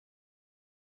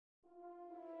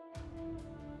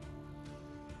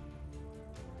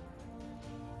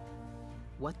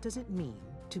What does it mean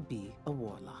to be a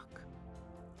warlock?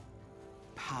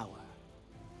 Power.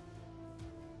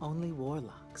 Only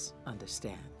warlocks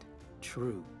understand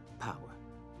true power.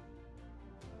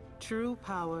 True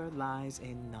power lies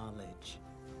in knowledge,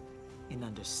 in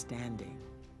understanding.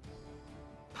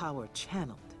 Power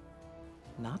channeled,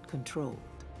 not controlled.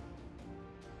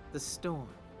 The storm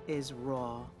is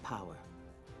raw power.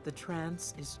 The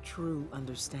trance is true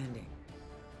understanding.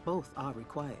 Both are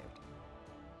required.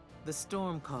 The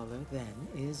Stormcaller, then,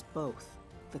 is both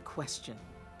the question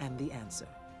and the answer,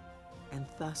 and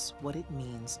thus what it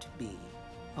means to be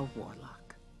a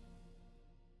warlock.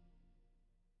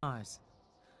 Mars.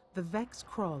 The Vex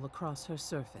crawl across her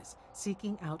surface,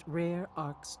 seeking out rare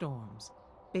arc storms,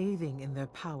 bathing in their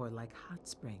power like hot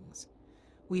springs.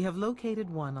 We have located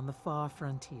one on the far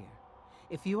frontier.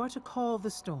 If you are to call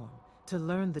the storm, to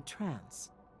learn the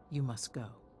trance, you must go,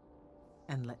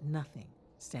 and let nothing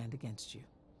stand against you.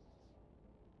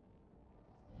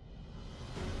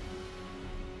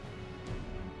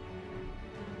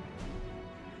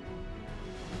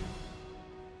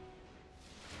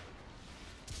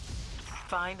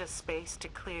 Find a space to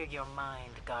clear your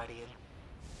mind, Guardian.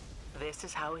 This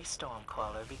is how a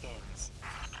Stormcaller begins.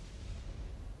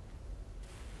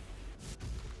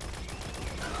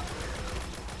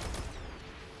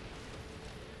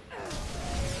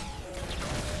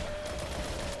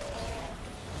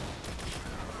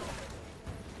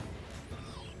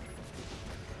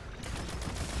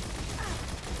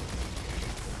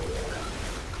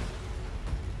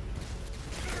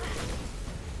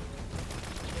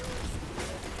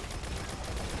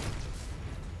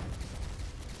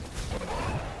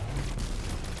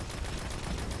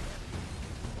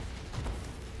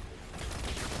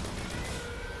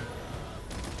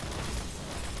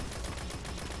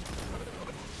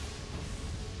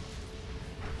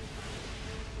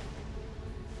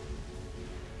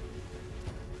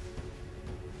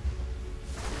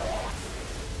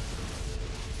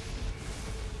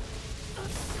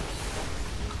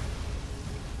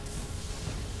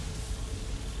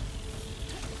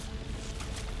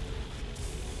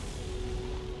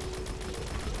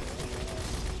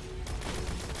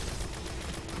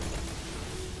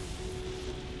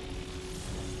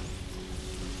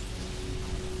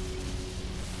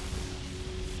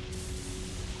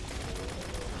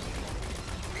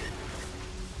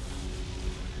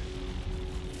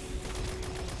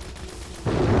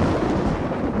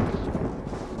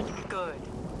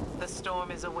 The storm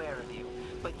is aware of you,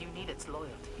 but you need its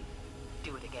loyalty.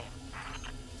 Do it again.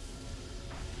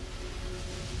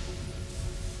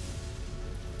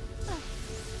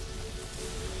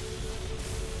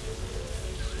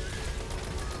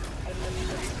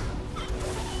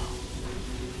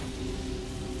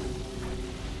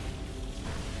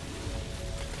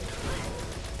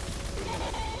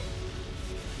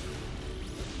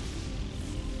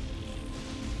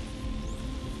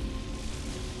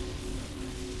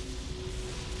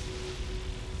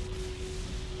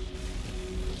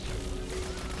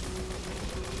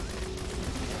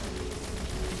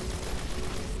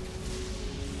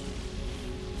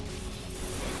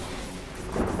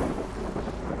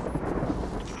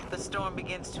 The storm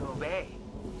begins to obey.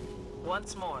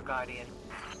 Once more, Guardian.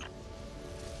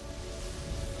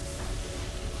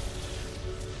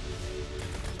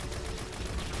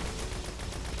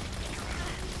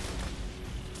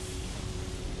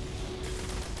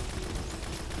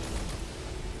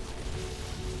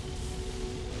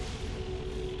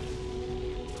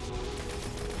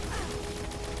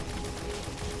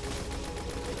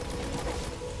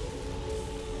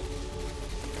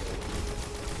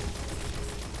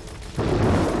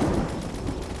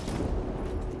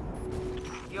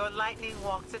 Your lightning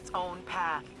walks its own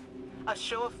path. A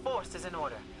show of force is in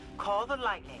order. Call the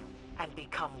lightning and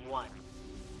become one.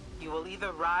 You will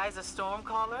either rise a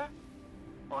Stormcaller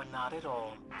or not at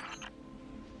all.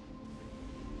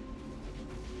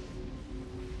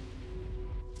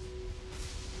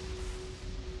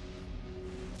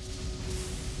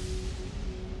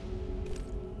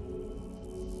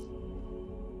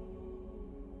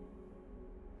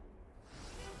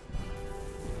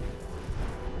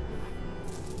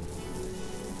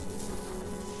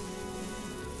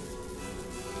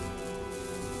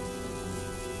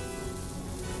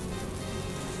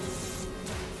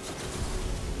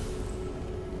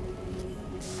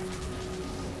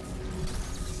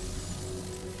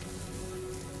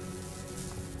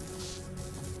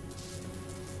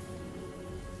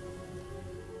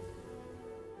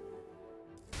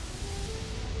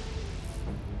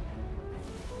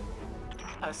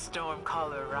 A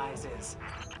Stormcaller rises.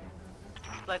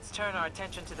 Let's turn our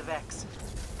attention to the Vex.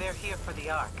 They're here for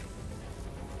the Ark.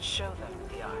 Show them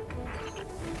the Ark.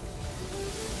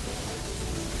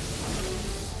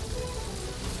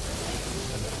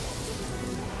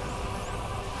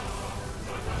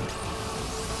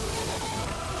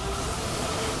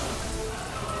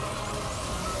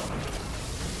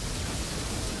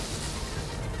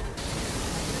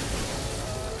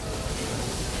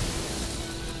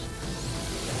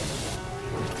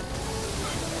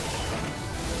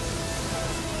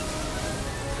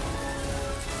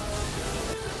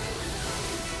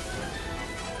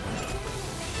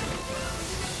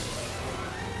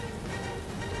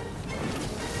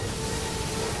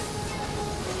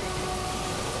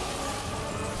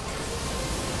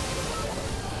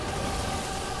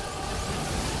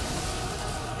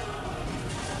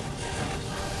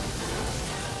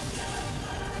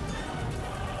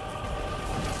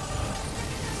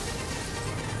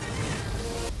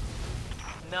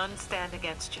 None stand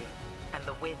against you, and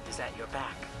the wind is at your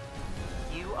back.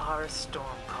 You are a storm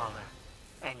caller,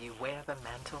 and you wear the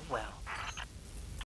mantle well.